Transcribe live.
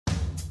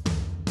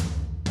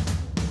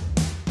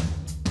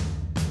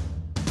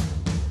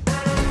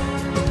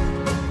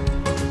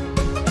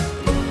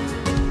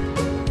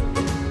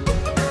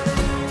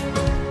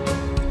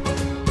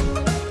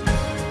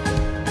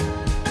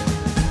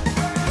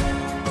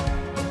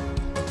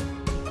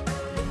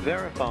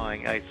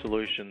Verifying a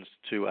solution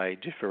to a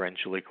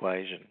differential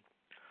equation.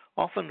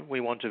 Often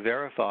we want to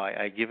verify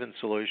a given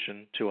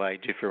solution to a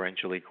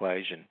differential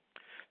equation.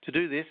 To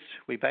do this,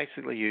 we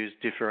basically use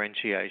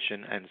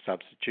differentiation and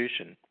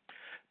substitution,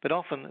 but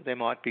often there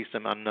might be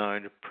some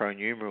unknown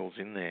pronumerals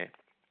in there.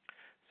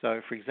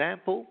 So for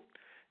example,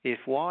 if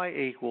y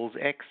equals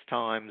x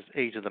times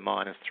e to the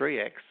minus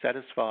 3x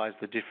satisfies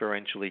the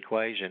differential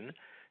equation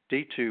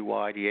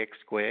d2y dx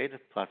squared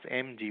plus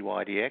m dy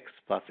dx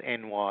plus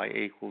ny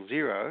equals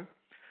 0,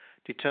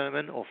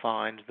 determine or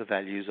find the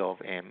values of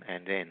m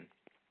and n.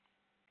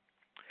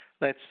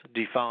 Let's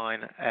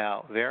define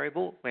our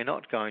variable. We're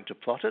not going to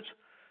plot it,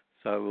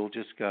 so we'll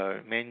just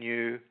go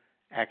Menu,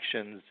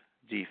 Actions,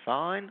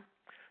 Define,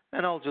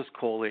 and I'll just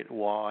call it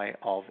y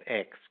of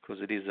x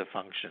because it is a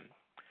function.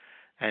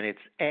 And it's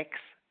x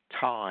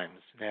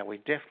times. Now we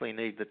definitely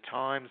need the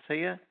times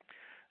here.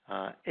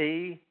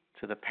 E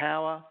to the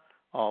power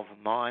of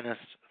minus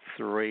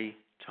 3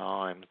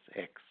 times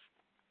x.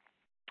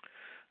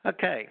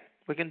 Okay,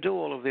 we can do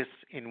all of this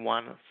in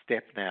one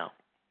step now.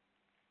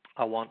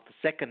 I want the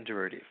second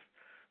derivative.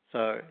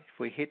 So if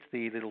we hit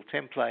the little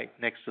template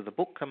next to the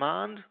book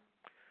command,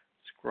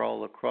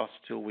 scroll across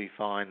till we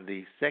find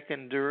the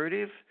second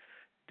derivative,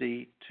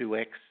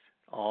 d2x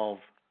of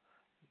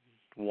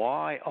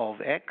y of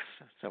x.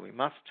 So we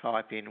must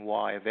type in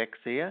y of x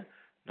here.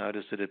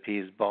 Notice it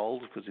appears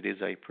bold because it is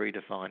a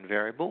predefined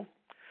variable,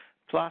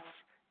 plus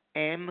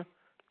m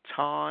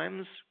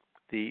times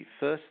the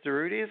first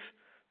derivative.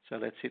 So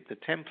let's hit the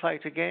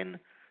template again.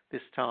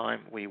 This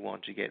time we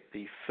want to get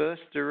the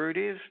first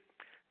derivative,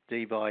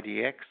 d by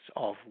dx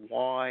of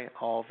y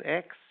of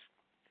x,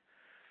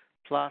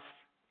 plus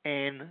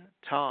n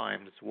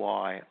times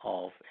y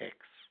of x.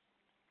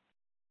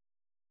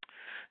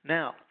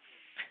 Now,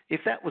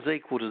 if that was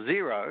equal to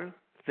 0,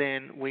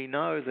 then we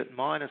know that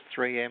minus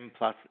 3m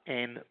plus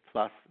n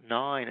plus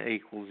 9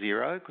 equals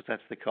 0, because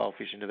that's the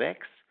coefficient of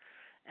x,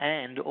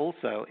 and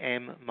also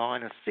m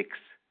minus 6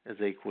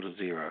 is equal to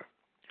 0.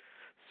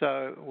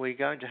 So we're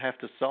going to have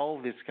to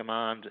solve this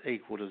command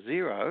equal to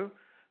 0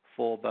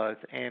 for both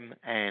m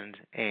and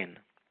n.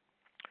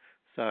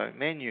 So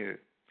Menu,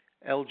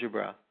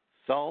 Algebra,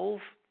 Solve.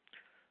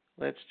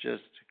 Let's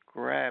just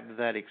grab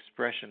that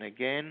expression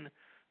again.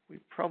 We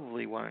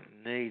probably won't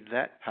need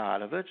that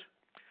part of it.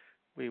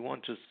 We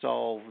want to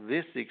solve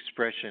this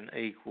expression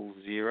equals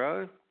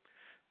 0,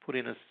 put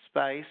in a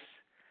space,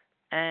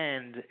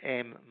 and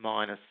m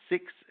minus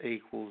 6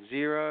 equals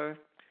 0,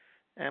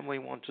 and we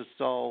want to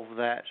solve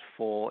that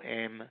for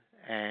m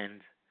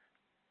and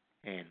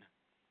n.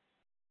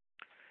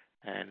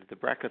 And the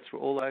brackets were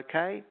all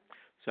okay,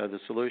 so the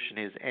solution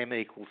is m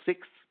equals 6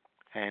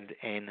 and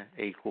n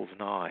equals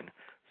 9,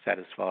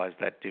 satisfies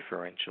that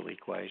differential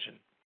equation.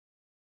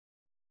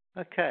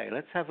 Okay,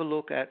 let's have a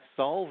look at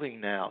solving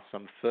now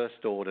some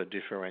first-order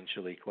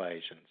differential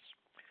equations.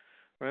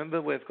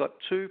 Remember, we've got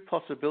two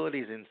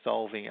possibilities in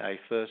solving a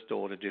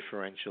first-order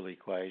differential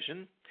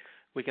equation.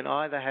 We can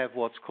either have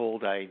what's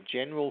called a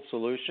general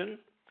solution,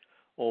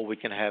 or we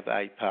can have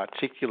a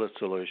particular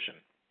solution.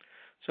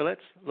 So let's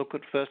look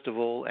at, first of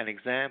all, an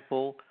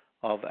example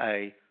of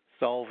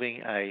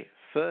solving a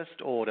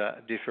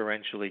first-order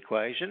differential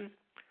equation.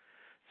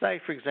 Say,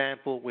 for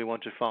example, we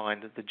want to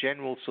find the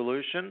general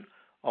solution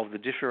of the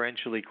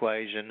differential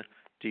equation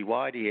dy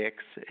dx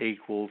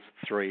equals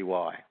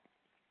 3y.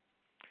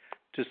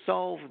 To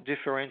solve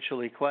differential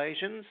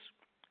equations,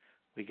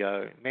 we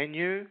go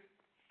Menu,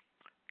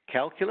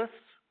 Calculus,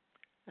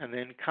 and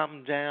then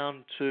come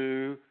down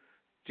to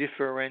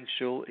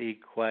Differential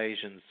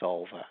Equation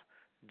Solver,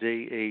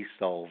 DE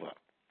Solver.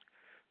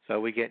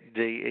 So we get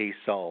DE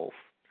Solve.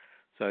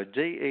 So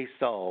DE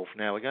Solve,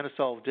 now we're going to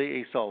solve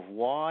DE Solve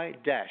y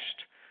dashed.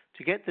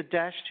 To get the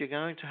dashed, you're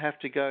going to have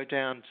to go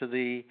down to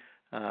the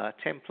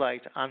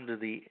template under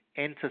the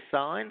enter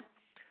sign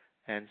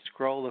and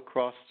scroll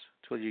across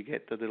till you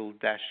get the little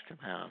dash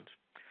command.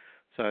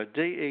 So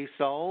DE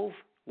solve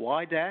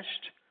y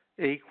dashed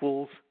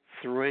equals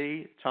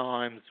 3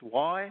 times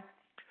y,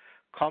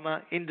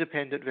 comma,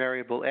 independent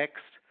variable x,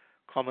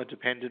 comma,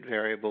 dependent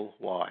variable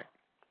y.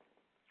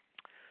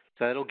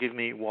 So that'll give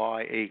me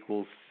y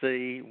equals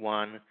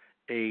c1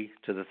 e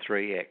to the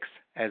 3x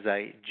as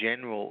a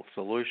general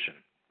solution.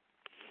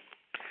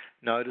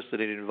 Notice that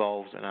it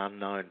involves an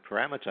unknown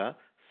parameter,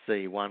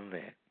 c1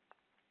 there.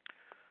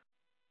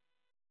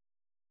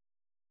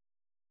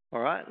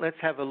 All right, let's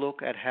have a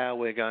look at how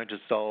we're going to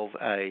solve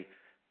a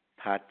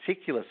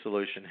particular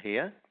solution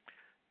here.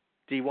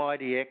 dy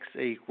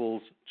dx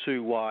equals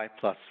 2y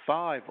plus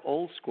 5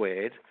 all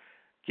squared,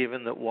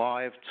 given that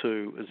y of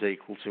 2 is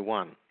equal to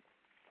 1.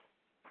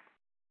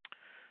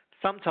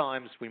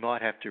 Sometimes we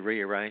might have to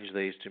rearrange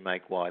these to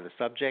make y the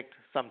subject.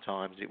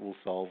 Sometimes it will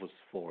solve us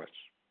for it.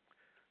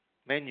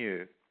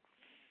 Menu,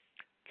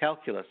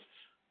 Calculus,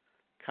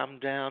 come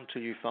down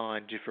till you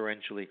find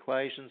Differential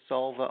Equation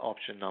Solver,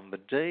 option number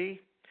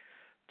D,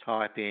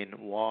 type in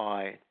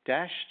y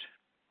dashed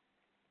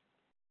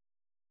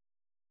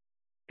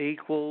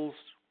equals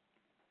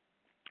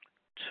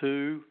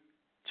 2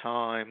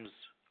 times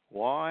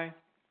y,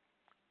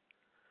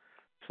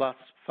 plus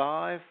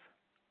 5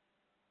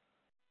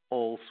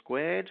 all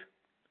squared.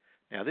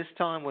 Now this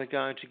time we're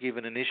going to give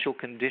an initial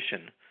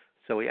condition.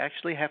 So we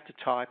actually have to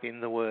type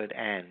in the word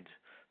and.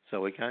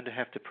 So we're going to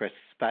have to press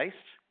space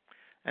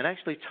and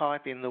actually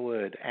type in the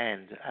word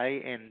and,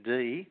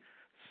 A-N-D,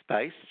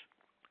 space,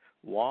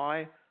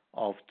 y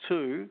of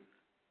 2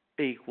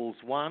 equals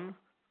 1,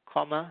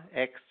 comma,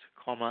 x,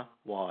 comma,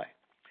 y.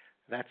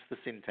 That's the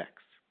syntax.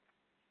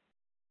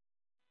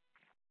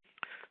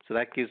 So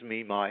that gives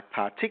me my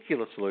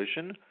particular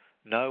solution,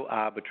 no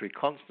arbitrary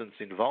constants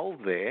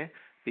involved there,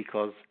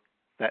 because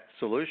that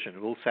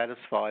solution will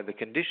satisfy the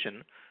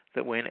condition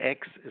that when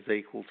x is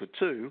equal to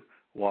 2,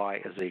 y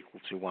is equal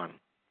to 1.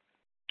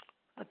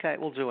 Okay,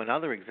 we'll do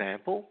another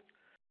example.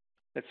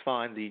 Let's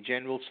find the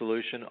general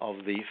solution of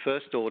the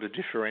first order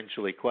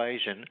differential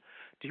equation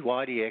dy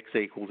dx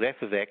equals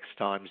f of x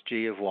times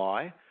g of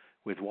y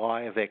with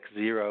y of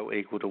x0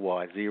 equal to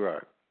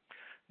y0.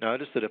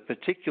 Notice that a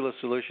particular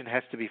solution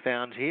has to be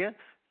found here,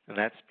 and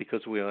that's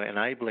because we are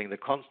enabling the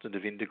constant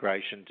of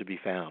integration to be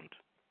found.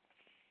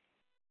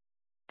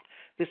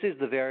 This is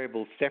the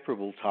variable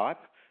separable type,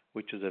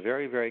 which is a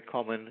very, very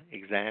common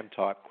exam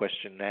type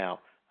question now,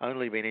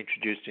 only been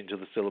introduced into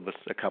the syllabus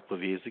a couple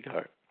of years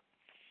ago.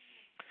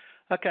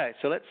 Okay,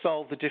 so let's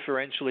solve the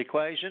differential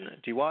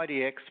equation. Dy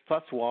dx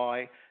plus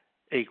y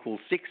equals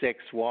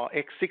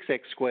 6x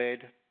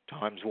squared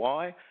times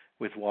y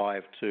with y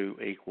of 2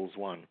 equals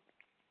 1.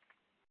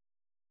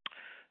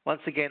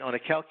 Once again, on a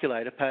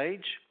calculator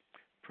page,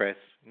 press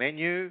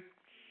Menu,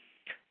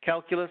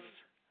 Calculus,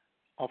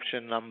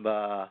 option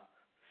number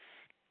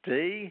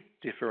D,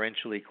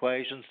 Differential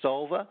Equation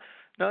Solver.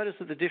 Notice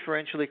that the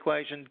differential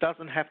equation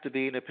doesn't have to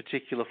be in a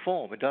particular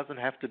form. It doesn't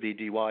have to be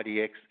dy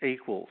dx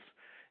equals.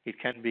 It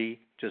can be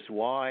just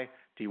y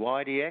dy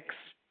dx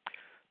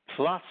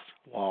plus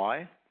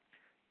y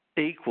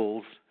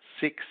equals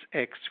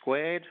 6x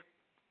squared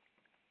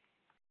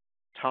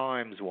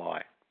times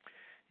y.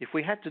 If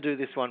we had to do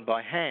this one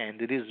by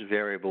hand, it is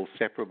variable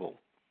separable.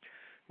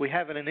 We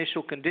have an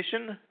initial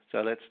condition, so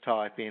let's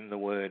type in the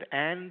word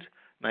and,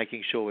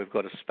 making sure we've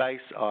got a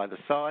space either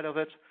side of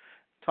it,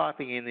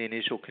 typing in the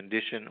initial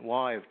condition,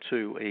 y of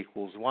 2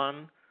 equals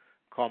 1,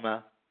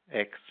 comma,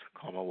 x,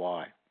 comma,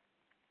 y.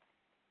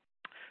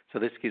 So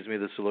this gives me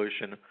the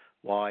solution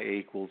y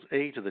equals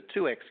e to the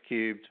 2x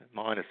cubed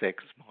minus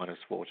x minus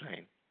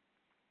 14.